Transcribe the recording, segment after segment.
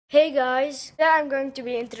Hey guys, today I'm going to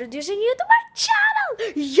be introducing you to my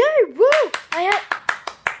channel. Yay! Woo!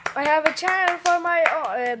 I have a channel for my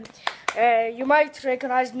own. You might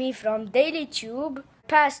recognize me from DailyTube,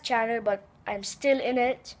 past channel, but I'm still in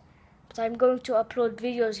it. But I'm going to upload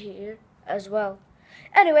videos here as well.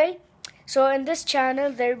 Anyway, so in this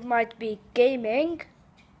channel there might be gaming,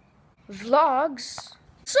 vlogs,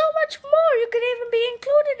 so much more. You can even be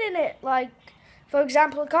included in it. Like, for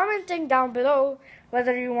example, commenting down below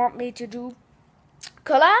whether you want me to do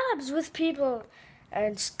collabs with people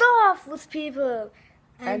and stuff with people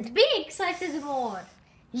and be excited more.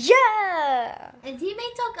 Yeah! And he may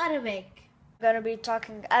talk Arabic. I'm gonna be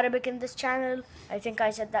talking Arabic in this channel. I think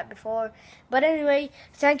I said that before. But anyway,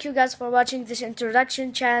 thank you guys for watching this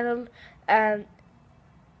introduction channel and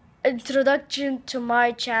introduction to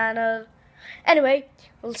my channel. Anyway,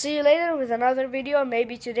 we'll see you later with another video.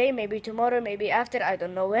 Maybe today, maybe tomorrow, maybe after. I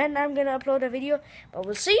don't know when I'm gonna upload a video, but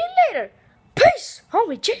we'll see you later. Peace,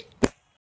 homie G.